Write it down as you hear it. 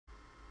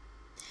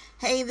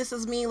Hey, this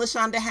is me,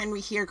 LaShanda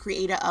Henry here,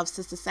 creator of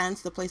Sister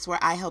Sense, the place where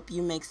I help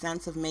you make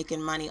sense of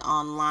making money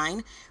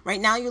online. Right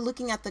now, you're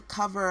looking at the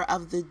cover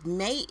of the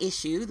May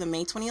issue, the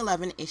May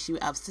 2011 issue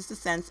of Sister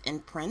Sense in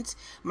print,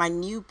 my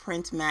new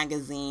print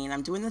magazine.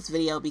 I'm doing this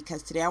video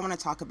because today I want to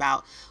talk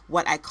about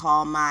what I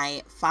call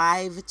my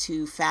 5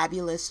 to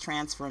Fabulous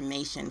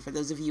transformation. For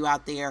those of you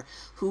out there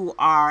who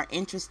are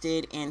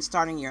interested in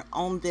starting your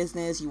own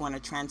business, you want to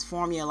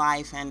transform your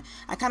life, and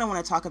I kind of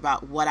want to talk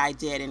about what I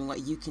did and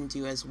what you can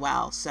do as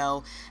well. So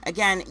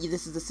again,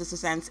 this is the Sister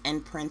Sense in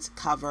print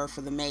cover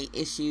for the May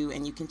issue,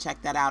 and you can check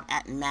that out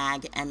at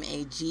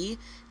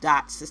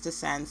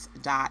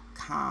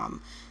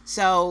mag.sistersense.com.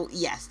 So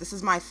yes, this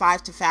is my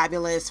 5 to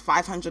Fabulous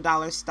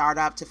 $500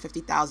 startup to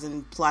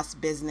 50,000 plus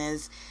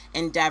business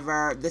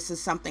endeavor. This is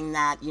something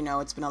that,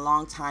 it's been a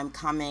long time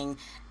coming,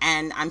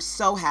 and I'm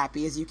so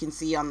happy. As you can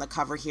see on the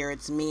cover here,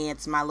 it's me,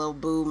 it's my little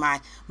boo, my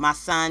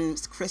son,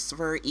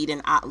 Christopher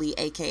Eden Otley,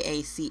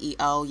 aka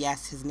CEO.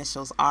 Yes, his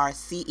initials are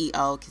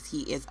CEO because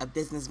he is a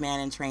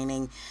businessman in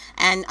training.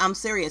 And I'm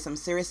serious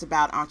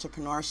about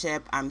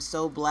entrepreneurship. I'm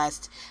so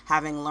blessed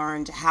having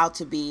learned how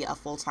to be a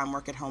full-time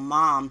work-at-home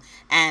mom,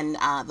 and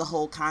the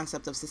whole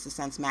concept of Sister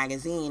Sense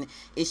magazine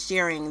is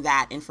sharing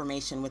that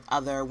information with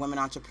other women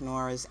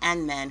entrepreneurs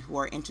and men who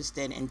are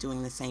interested in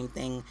doing the same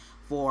thing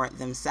for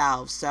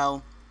themselves.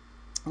 So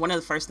one of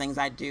the first things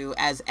I do,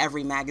 as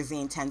every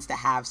magazine tends to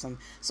have some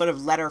sort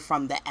of letter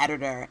from the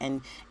editor,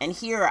 and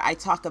here I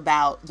talk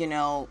about,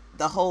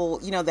 the whole,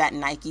 that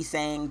Nike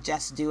saying,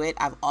 just do it.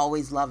 I've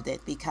always loved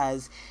it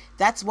because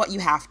that's what you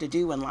have to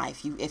do in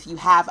life. If you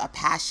have a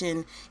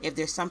passion, if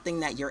there's something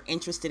that you're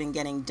interested in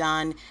getting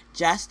done,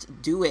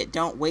 just do it.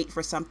 Don't wait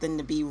for something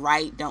to be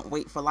right. Don't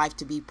wait for life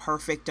to be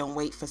perfect. Don't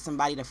wait for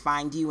somebody to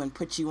find you and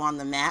put you on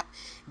the map.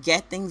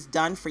 Get things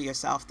done for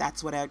yourself.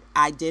 That's what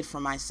I did for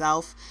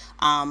myself.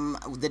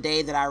 The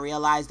day that I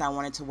realized I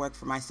wanted to work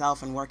for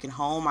myself and work at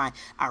home, I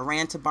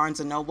ran to Barnes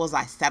and Nobles.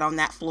 I sat on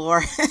that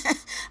floor.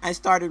 I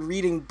started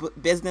reading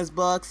business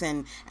books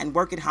and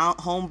work at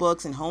home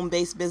books and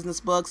home-based business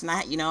books. And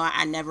I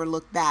never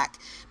looked back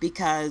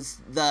because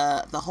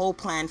the whole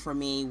plan for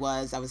me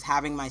was I was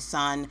having my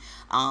son.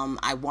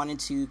 I wanted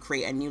to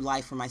create a new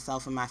life for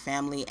myself and my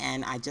family,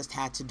 and I just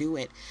had to do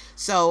it.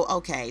 So,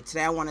 okay,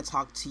 today I want to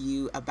talk to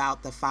you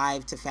about the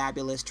 5 to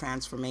Fabulous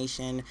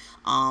transformation,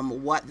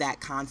 what that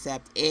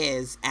concept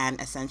is, and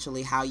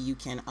essentially how you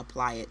can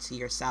apply it to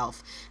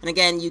yourself. And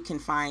again, you can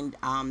find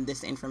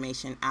this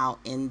information out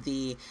in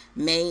the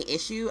May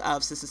issue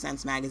of Sister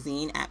Sense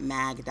magazine at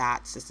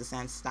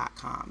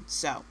mag.sistersense.com.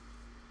 So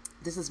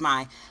this is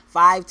my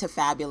 5 to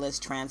Fabulous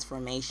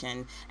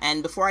transformation.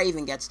 And before I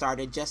even get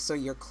started, just so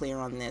you're clear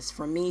on this,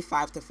 for me,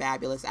 5 to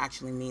Fabulous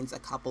actually means a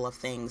couple of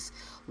things.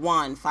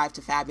 One, 5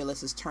 to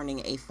Fabulous is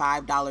turning a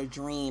 $5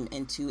 dream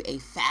into a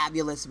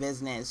fabulous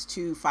business.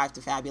 Two, 5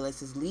 to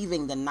Fabulous is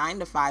leaving the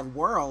 9-to-5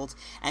 world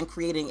and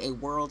creating a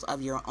world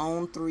of your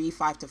own. Three,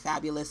 5 to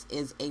Fabulous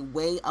is a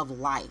way of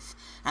life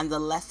and the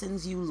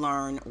lessons you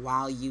learn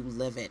while you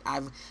live it.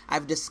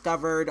 I've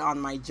discovered on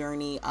my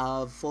journey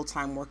of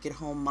full-time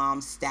work-at-home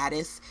mom status,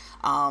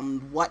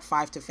 what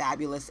 5 to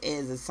Fabulous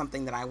is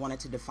something that I wanted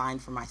to define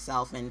for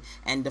myself and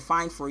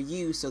define for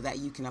you so that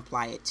you can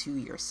apply it to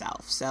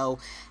yourself. So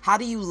how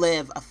do you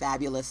live a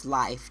fabulous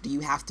life? Do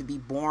you have to be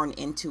born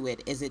into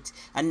it? Is it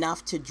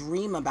enough to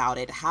dream about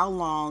it? How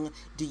long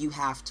do you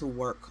have to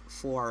work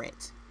for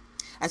it?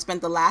 I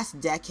spent the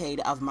last decade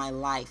of my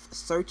life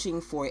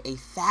searching for a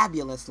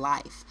fabulous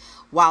life.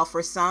 While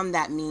for some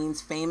that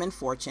means fame and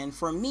fortune,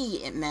 for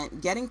me it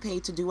meant getting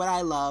paid to do what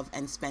I love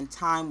and spend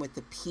time with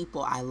the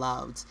people I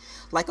loved.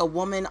 Like a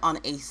woman on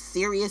a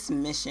serious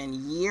mission,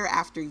 year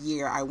after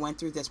year, I went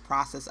through this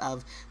process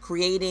of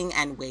creating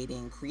and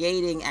waiting,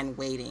 creating and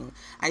waiting.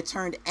 I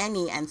turned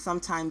any and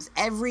sometimes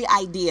every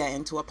idea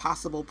into a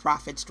possible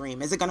profit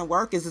stream. Is it going to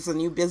work? Is this a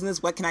new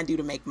business? What can I do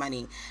to make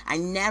money? I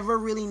never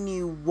really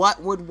knew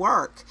what would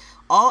work.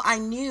 All I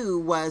knew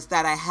was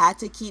that I had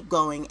to keep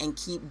going and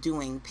keep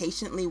doing,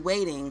 patiently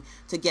waiting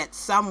to get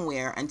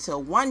somewhere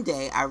until one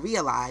day I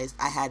realized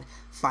I had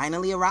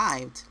finally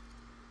arrived.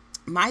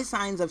 My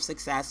signs of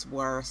success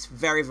were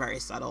very, very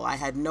subtle. I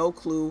had no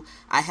clue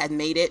I had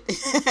made it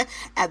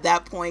at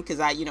that point because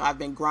I've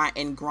been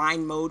in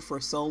grind mode for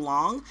so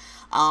long.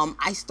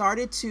 I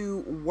started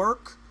to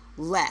work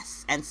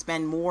less and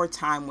spend more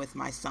time with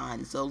my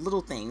son. So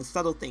little things,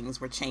 subtle things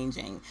were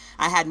changing.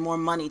 I had more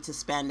money to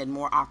spend and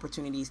more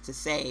opportunities to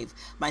save.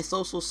 My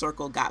social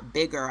circle got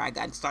bigger. I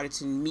started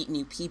to meet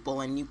new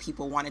people, and new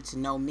people wanted to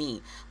know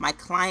me. My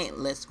client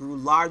list grew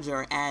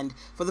larger, and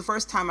for the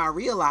first time I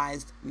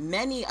realized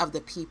many of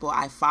the people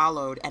I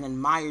followed and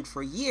admired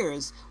for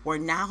years were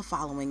now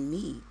following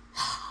me.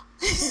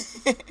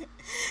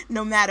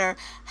 No matter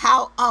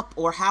how up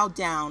or how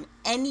down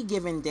any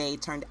given day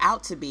turned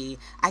out to be,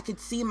 I could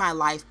see my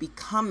life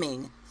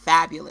becoming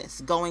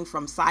fabulous. Going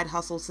from side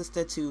hustle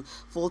sister to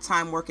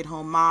full-time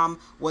work-at-home mom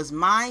was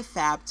my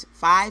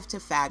 5 to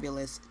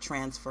Fabulous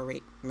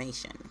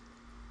transformation.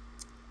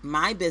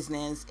 My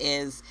business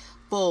is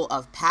full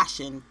of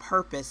passion,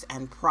 purpose,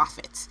 and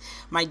profit.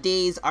 My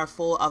days are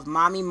full of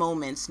mommy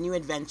moments, new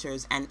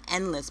adventures, and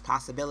endless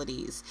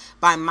possibilities.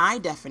 By my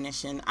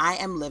definition, I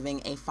am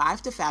living a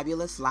 5 to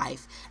Fabulous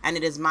life, and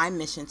it is my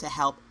mission to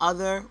help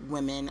other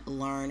women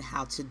learn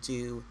how to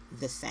do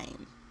the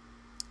same.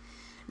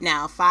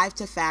 Now, 5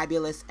 to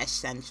Fabulous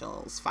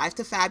essentials. 5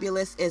 to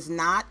Fabulous is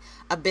not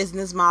a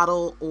business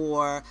model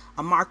or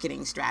a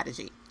marketing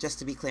strategy, just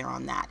to be clear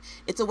on that.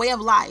 It's a way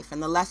of life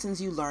and the lessons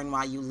you learn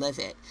while you live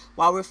it.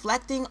 While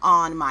reflecting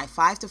on my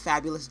 5 to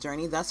Fabulous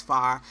journey thus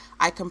far,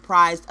 I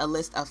comprised a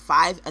list of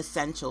 5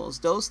 essentials,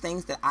 those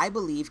things that I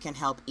believe can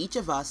help each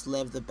of us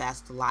live the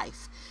best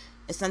life.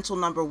 Essential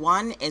number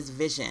 1 is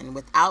vision.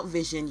 Without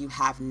vision, you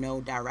have no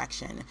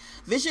direction.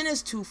 Vision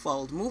is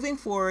twofold. Moving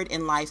forward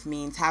in life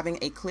means having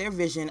a clear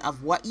vision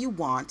of what you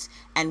want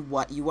and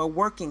what you are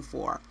working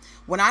for.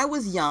 When I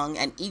was young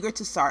and eager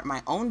to start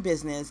my own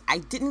business, I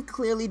didn't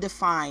clearly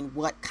define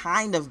what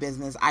kind of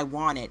business I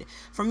wanted.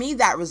 For me,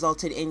 that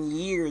resulted in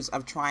years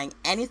of trying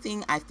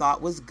anything I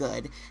thought was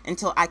good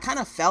until I kind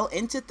of fell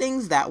into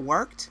things that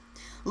worked.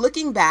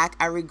 Looking back,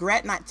 I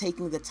regret not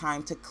taking the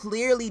time to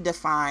clearly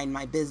define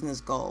my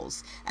business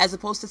goals. As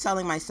opposed to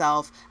telling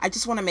myself, I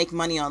just want to make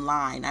money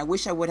online, I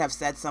wish I would have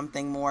said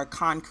something more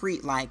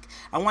concrete like,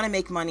 I want to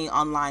make money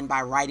online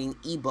by writing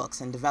ebooks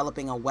and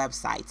developing a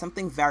website,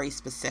 something very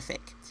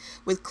specific.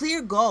 With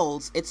clear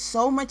goals, it's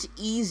so much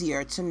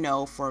easier to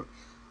know for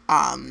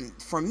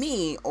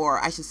me, or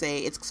I should say,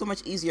 it's so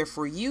much easier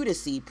for you to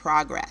see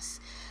progress.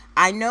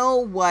 I know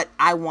what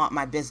I want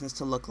my business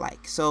to look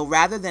like. So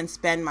rather than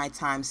spend my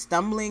time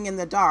stumbling in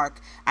the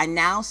dark, I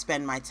now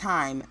spend my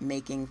time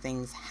making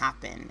things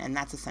happen. And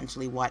that's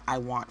essentially what I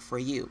want for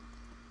you.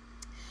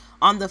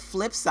 On the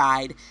flip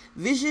side,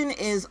 vision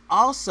is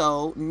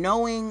also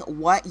knowing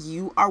what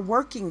you are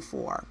working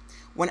for.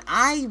 When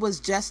I was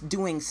just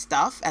doing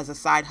stuff as a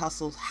side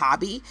hustle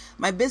hobby,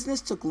 my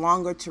business took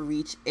longer to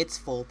reach its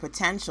full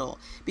potential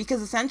because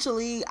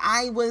essentially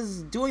I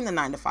was doing the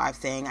 9 to 5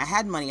 thing. I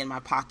had money in my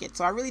pocket,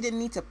 so I really didn't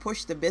need to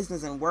push the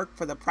business and work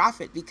for the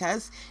profit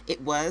because it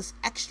was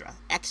extra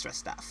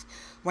stuff.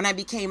 When I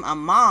became a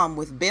mom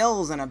with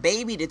bills and a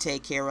baby to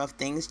take care of,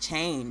 things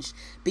changed.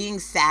 Being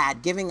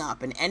sad, giving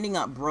up, and ending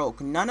up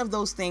broke, none of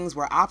those things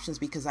were options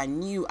because I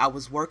knew I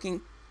was working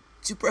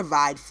to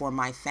provide for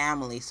my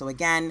family. So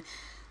again,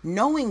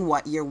 knowing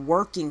what you're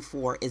working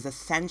for is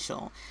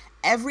essential.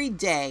 Every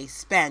day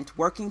spent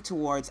working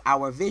towards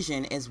our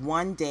vision is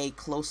one day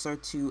closer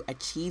to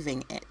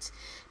achieving it.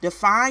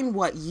 Define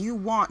what you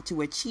want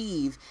to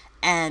achieve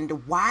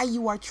and why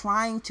you are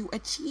trying to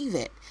achieve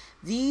it.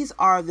 These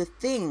are the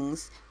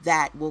things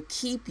that will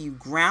keep you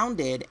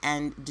grounded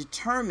and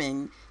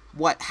determine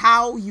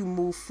how you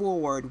move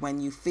forward when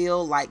you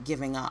feel like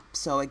giving up.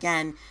 So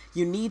again,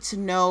 you need to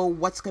know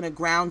what's going to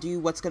ground you,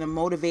 what's going to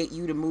motivate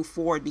you to move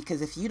forward,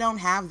 because if you don't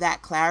have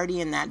that clarity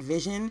and that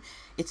vision,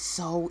 it's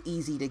so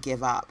easy to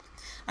give up.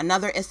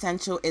 Another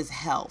essential is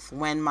health.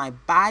 When my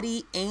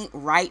body ain't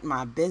right,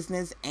 my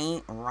business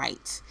ain't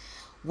right.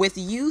 With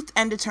youth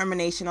and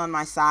determination on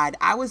my side,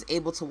 I was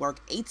able to work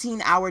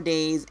 18-hour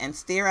days and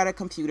stare at a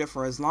computer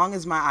for as long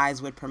as my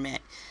eyes would permit.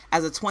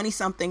 As a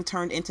 20-something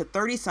turned into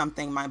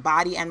 30-something, my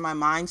body and my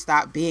mind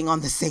stopped being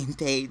on the same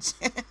page.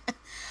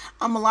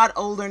 I'm a lot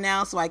older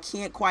now, so I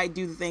can't quite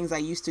do the things I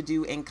used to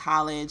do in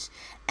college.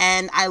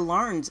 And I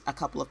learned a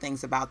couple of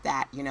things about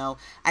that.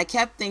 I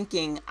kept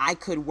thinking I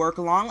could work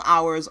long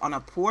hours on a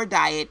poor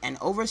diet and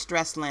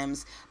overstressed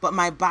limbs, but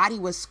my body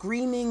was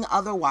screaming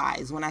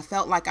otherwise. When I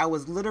felt like I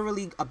was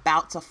literally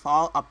about to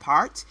fall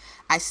apart,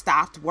 I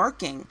stopped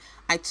working.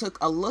 I took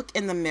a look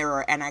in the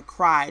mirror and I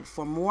cried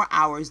for more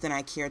hours than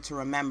I care to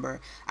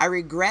remember. I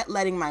regret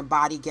letting my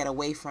body get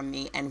away from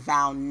me and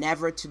vow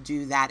never to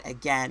do that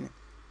again.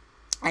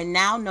 I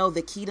now know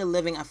the key to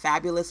living a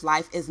fabulous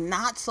life is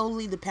not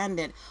solely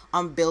dependent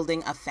on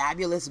building a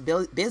fabulous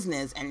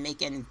business and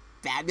making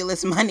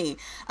fabulous money.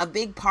 A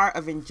big part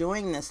of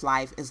enjoying this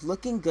life is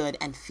looking good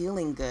and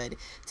feeling good.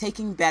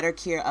 Taking better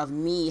care of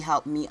me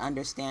helped me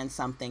understand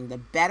something. The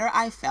better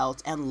I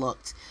felt and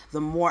looked, the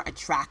more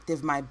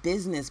attractive my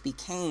business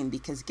became,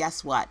 because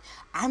guess what?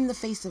 I'm the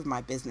face of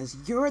my business.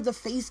 You're the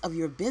face of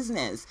your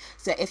business.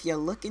 So if you're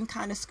looking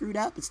kind of screwed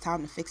up, it's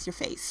time to fix your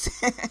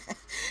face.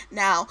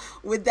 Now,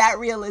 with that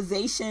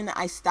realization,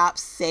 I stopped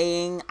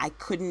saying I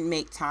couldn't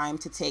make time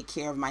to take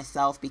care of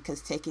myself,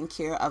 because taking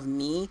care of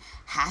me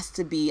has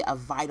to be a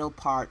vital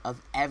part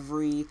of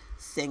every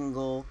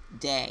single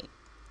day.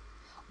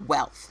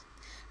 Wealth.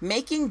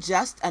 Making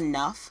just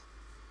enough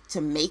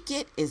to make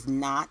it is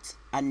not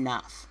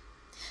enough.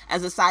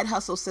 As a side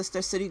hustle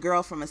sister city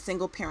girl from a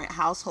single parent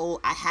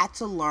household, I had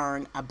to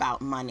learn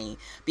about money,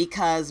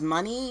 because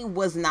money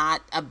was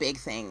not a big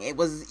thing. It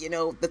was,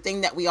 the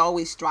thing that we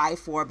always strive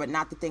for, but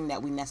not the thing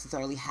that we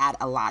necessarily had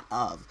a lot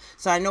of.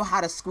 So I know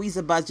how to squeeze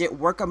a budget,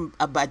 work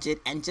a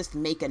budget, and just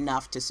make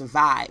enough to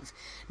survive.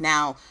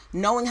 Now,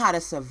 knowing how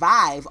to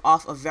survive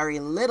off of very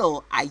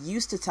little, I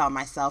used to tell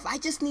myself, I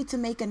just need to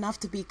make enough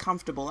to be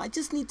comfortable. I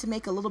just need to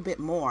make a little bit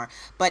more.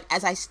 But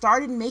as I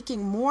started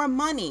making more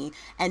money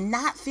and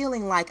not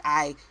feeling like like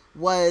I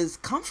was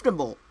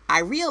comfortable. I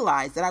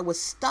realized that I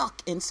was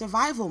stuck in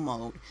survival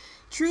mode.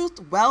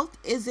 Truth, wealth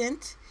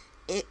isn't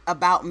it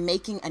about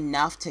making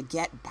enough to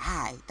get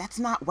by. That's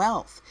not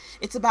wealth.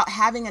 It's about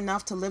having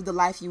enough to live the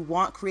life you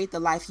want, create the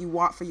life you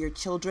want for your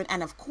children,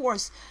 and of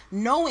course,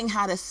 knowing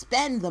how to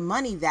spend the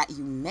money that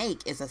you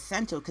make is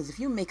essential, because if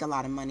you make a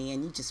lot of money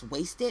and you just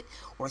waste it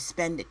or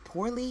spend it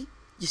poorly,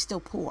 you're still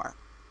poor.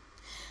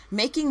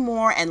 Making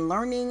more and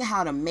learning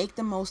how to make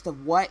the most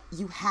of what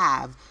you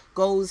have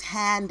goes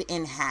hand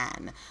in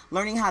hand.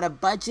 Learning how to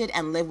budget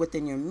and live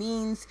within your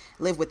means,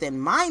 live within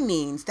my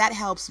means, that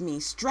helps me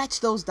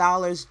stretch those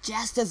dollars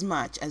just as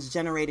much as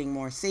generating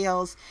more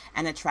sales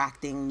and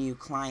attracting new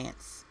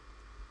clients.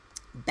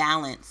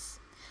 Balance.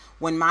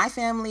 When my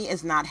family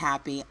is not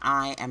happy,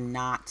 I am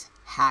not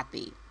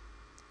happy.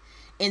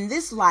 In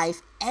this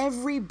life,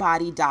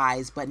 everybody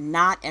dies, but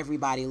not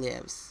everybody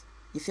lives.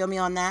 You feel me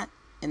on that?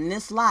 In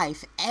this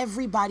life,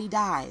 everybody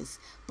dies,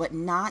 but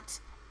not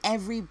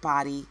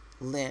everybody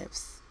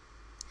lives.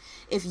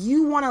 If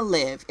you want to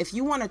live, if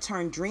you want to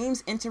turn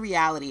dreams into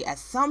reality, at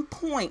some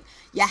point,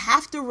 you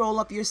have to roll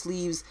up your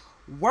sleeves,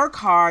 work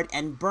hard,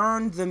 and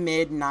burn the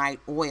midnight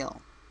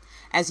oil.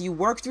 As you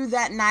work through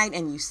that night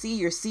and you see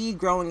your seed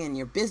growing and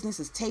your business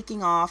is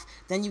taking off,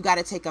 then you got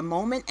to take a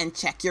moment and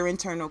check your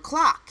internal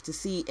clock to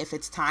see if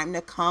it's time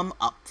to come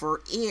up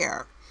for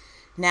air.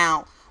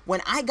 Now,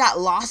 when I got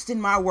lost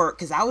in my work,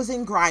 because I was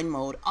in grind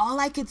mode, all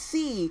I could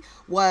see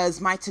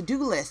was my to-do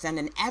list and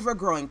an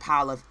ever-growing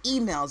pile of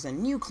emails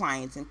and new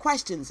clients and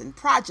questions and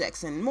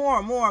projects and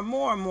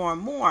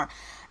more.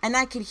 And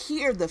I could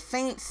hear the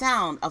faint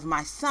sound of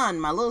my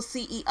son, my little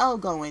CEO,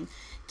 going,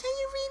 "Can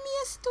you read me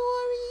a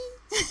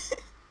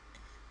story?"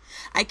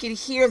 I could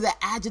hear the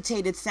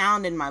agitated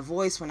sound in my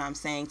voice when I'm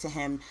saying to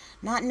him,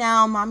 "Not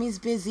now, mommy's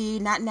busy,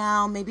 not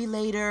now, maybe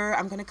later,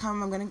 I'm going to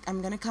come, I'm going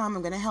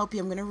to help you,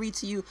 I'm going to read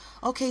to you.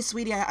 Okay,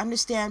 sweetie, I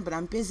understand, but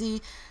I'm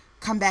busy,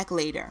 come back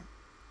later."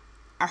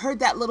 I heard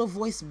that little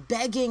voice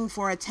begging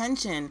for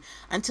attention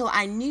until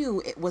I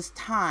knew it was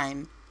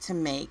time to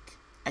make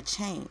a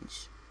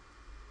change.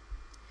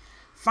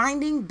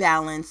 Finding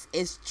balance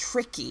is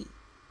tricky.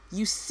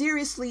 You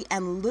seriously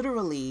and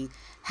literally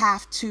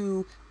have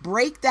to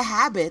break the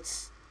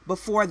habits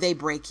before they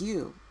break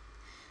you.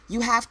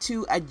 You have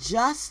to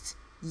adjust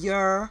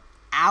your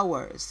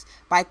hours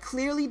by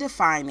clearly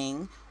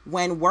defining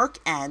when work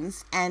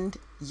ends and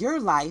your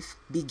life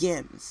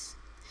begins.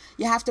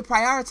 You have to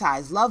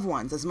prioritize loved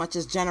ones as much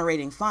as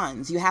generating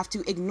funds. You have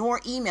to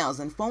ignore emails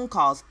and phone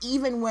calls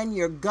even when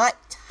your gut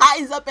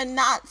ties up in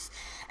knots,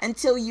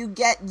 until you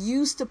get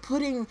used to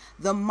putting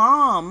the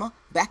mom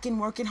back in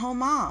work at home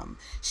mom.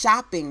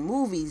 Shopping,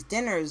 movies,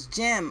 dinners,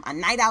 gym, a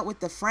night out with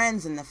the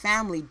friends and the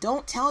family.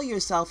 Don't tell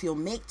yourself you'll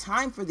make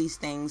time for these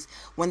things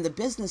when the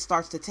business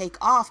starts to take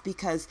off,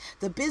 because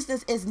the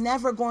business is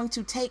never going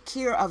to take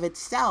care of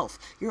itself.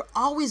 You're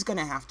always going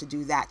to have to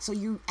do that. So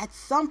you, at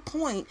some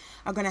point,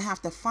 are going to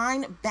have to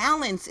find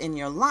balance in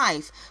your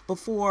life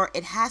before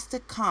it has to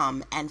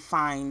come and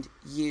find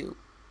you.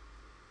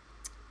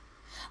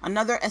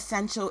 Another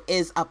essential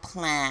is a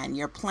plan.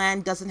 Your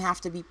plan doesn't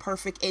have to be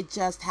perfect. It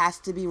just has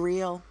to be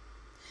real.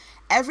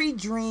 Every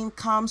dream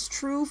comes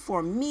true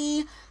for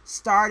me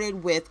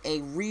started with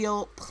a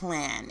real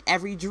plan.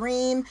 Every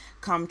dream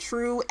come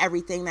true,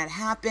 everything that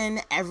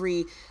happened,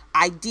 every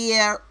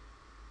idea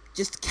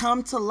just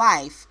come to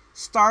life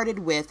started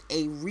with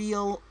a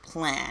real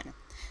plan.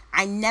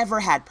 I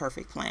never had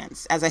perfect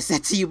plans. As I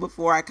said to you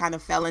before, I kind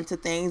of fell into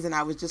things and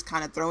I was just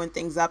kind of throwing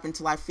things up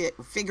until I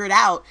figured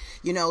out,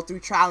 through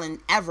trial and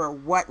error,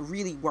 what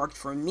really worked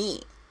for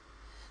me.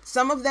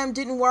 Some of them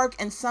didn't work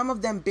and some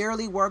of them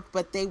barely worked,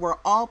 but they were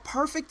all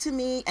perfect to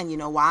me. And you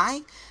know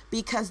why?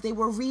 Because they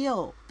were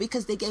real,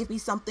 because they gave me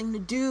something to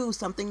do,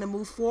 something to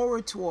move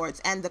forward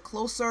towards. And the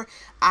closer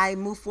I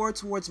move forward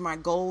towards my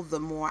goal, the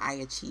more I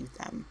achieve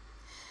them.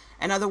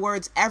 In other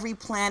words, every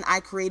plan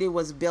I created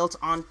was built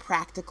on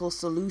practical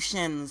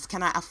solutions.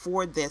 Can I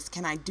afford this?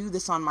 Can I do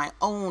this on my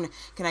own?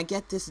 Can I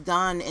get this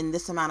done in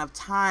this amount of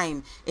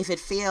time? If it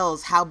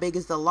fails, how big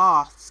is the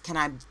loss? Can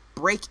I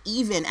break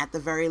even at the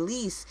very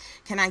least?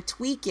 Can I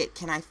tweak it?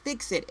 Can I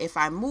fix it? If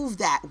I move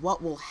that,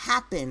 what will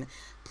happen?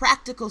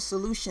 Practical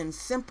solutions,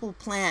 simple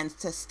plans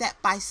to step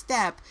by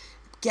step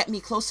get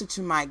me closer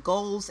to my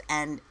goals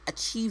and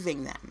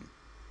achieving them.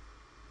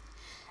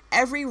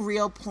 Every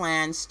real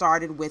plan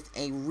started with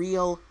a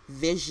real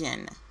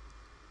vision.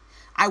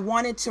 I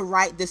wanted to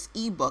write this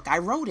ebook. I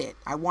wrote it.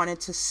 I wanted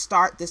to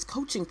start this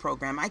coaching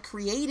program. I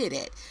created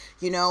it.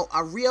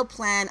 A real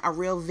plan, a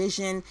real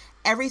vision,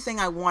 everything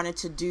I wanted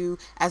to do.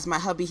 As my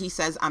hubby, he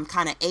says, I'm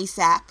kind of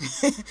ASAP.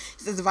 He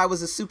says if I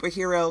was a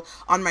superhero,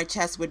 on my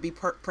chest would be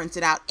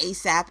printed out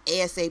ASAP,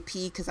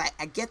 ASAP, because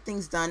I get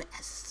things done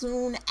as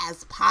soon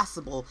as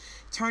possible,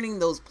 turning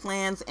those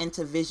plans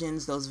into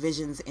visions, those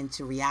visions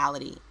into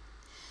reality.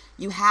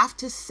 You have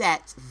to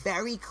set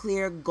very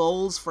clear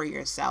goals for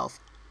yourself.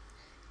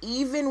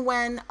 Even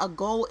when a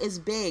goal is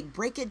big,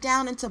 break it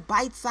down into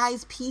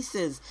bite-sized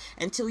pieces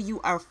until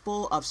you are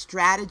full of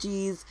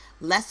strategies,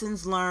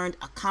 lessons learned,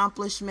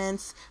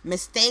 accomplishments,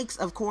 mistakes,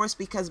 of course,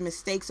 because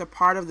mistakes are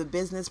part of the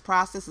business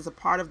process, is a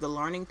part of the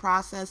learning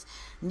process,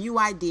 new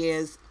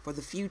ideas for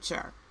the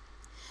future.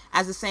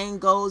 As the saying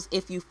goes,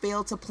 if you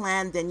fail to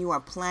plan, then you are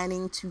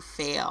planning to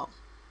fail.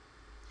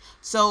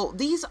 So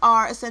these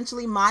are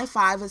essentially my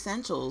 5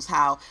 essentials,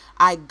 how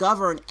I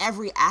govern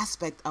every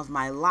aspect of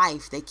my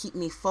life. They keep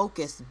me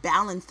focused,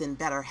 balanced, in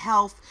better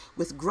health,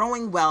 with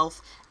growing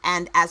wealth,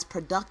 and as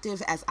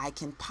productive as I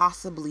can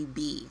possibly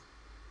be.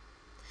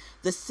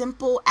 The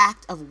simple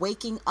act of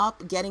waking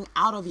up, getting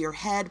out of your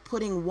head,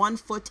 putting one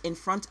foot in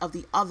front of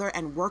the other,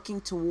 and working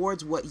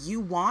towards what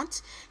you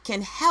want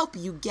can help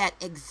you get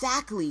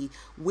exactly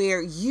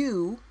where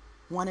you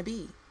want to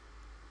be.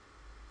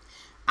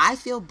 I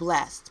feel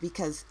blessed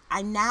because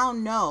I now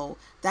know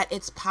that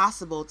it's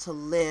possible to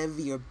live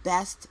your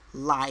best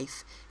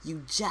life.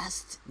 You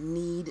just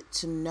need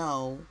to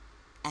know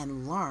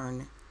and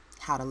learn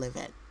how to live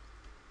it.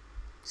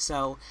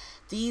 So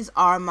these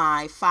are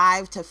my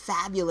 5 to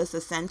fabulous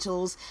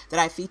essentials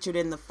that I featured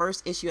in the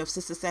first issue of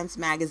Sister Sense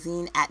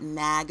magazine at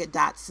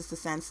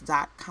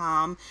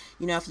mag.sistersense.com.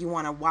 You know, if you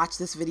want to watch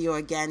this video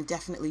again,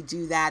 definitely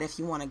do that. If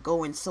you want to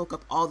go and soak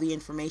up all the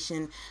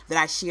information that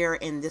I share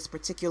in this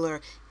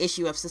particular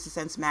issue of Sister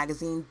Sense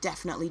magazine,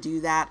 definitely do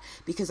that,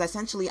 because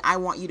essentially I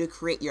want you to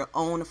create your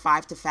own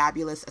 5 to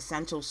fabulous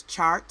essentials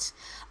chart.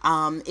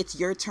 It's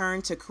your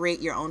turn to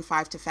create your own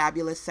 5 to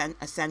fabulous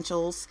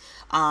essentials.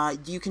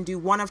 You can do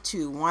one of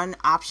two. One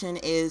option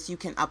is you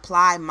can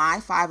apply my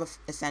 5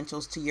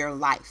 essentials to your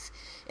life.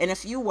 In a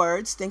few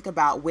words, think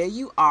about where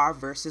you are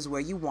versus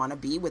where you want to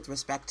be with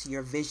respect to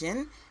your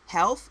vision,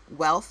 health,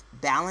 wealth,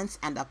 balance,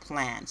 and a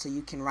plan. So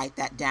you can write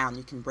that down.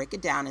 You can break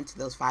it down into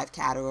those 5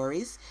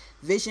 categories: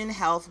 vision,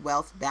 health,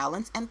 wealth,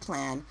 balance, and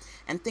plan,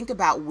 and think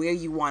about where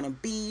you want to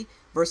be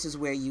versus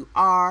where you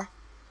are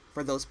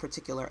for those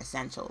particular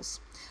essentials.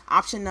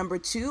 Option number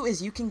 2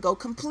 is you can go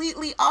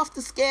completely off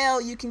the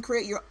scale. You can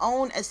create your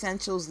own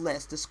essentials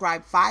list.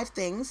 Describe 5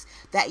 things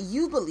that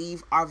you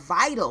believe are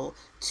vital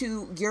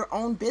to your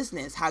own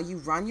business, how you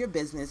run your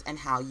business, and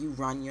how you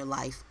run your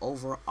life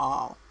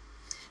overall.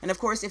 And of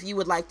course, if you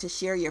would like to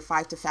share your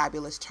 5 to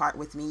Fabulous chart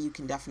with me, you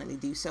can definitely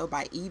do so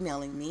by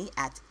emailing me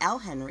at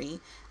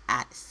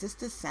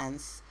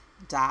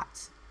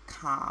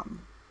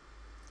lhenry@sistersense.com.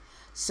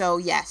 So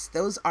yes,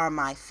 those are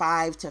my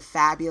 5 to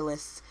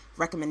Fabulous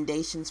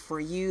recommendations for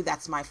you.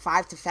 That's my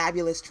 5 to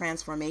Fabulous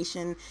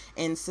transformation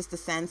in Sister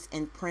Sense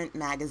in print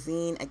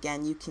magazine.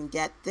 Again, you can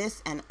get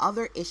this and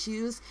other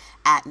issues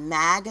at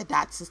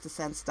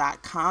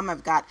mag.sistersense.com.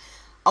 I've got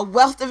a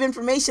wealth of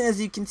information, as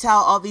you can tell,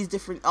 all these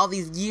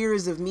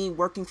years of me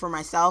working for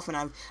myself,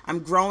 and I'm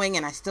growing,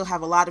 and I still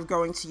have a lot of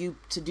growing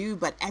to do,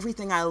 but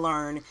everything I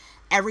learn,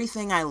 I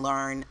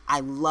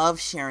love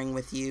sharing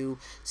with you.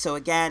 So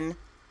again,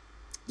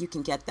 you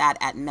can get that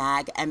at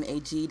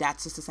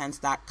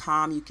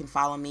mag.sistersense.com. You can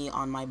follow me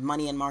on my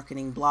money and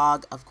marketing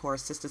blog, of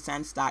course,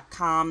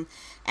 sistersense.com.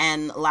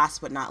 And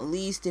last but not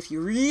least, if you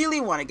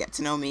really want to get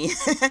to know me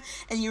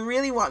and you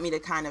really want me to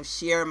kind of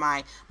share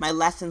my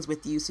lessons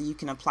with you so you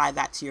can apply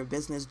that to your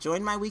business,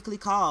 join my weekly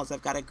calls.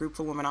 I've got a group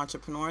for women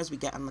entrepreneurs. We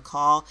get on the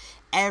call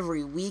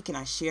every week, and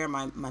I share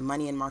my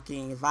money and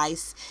marketing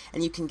advice,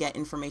 and you can get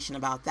information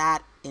about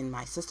that in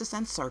my Sister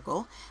Sense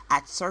circle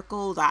at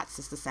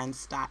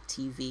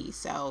circle.sistersense.tv.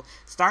 So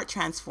start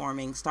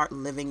transforming, start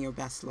living your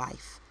best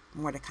life.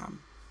 More to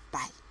come.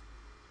 Bye.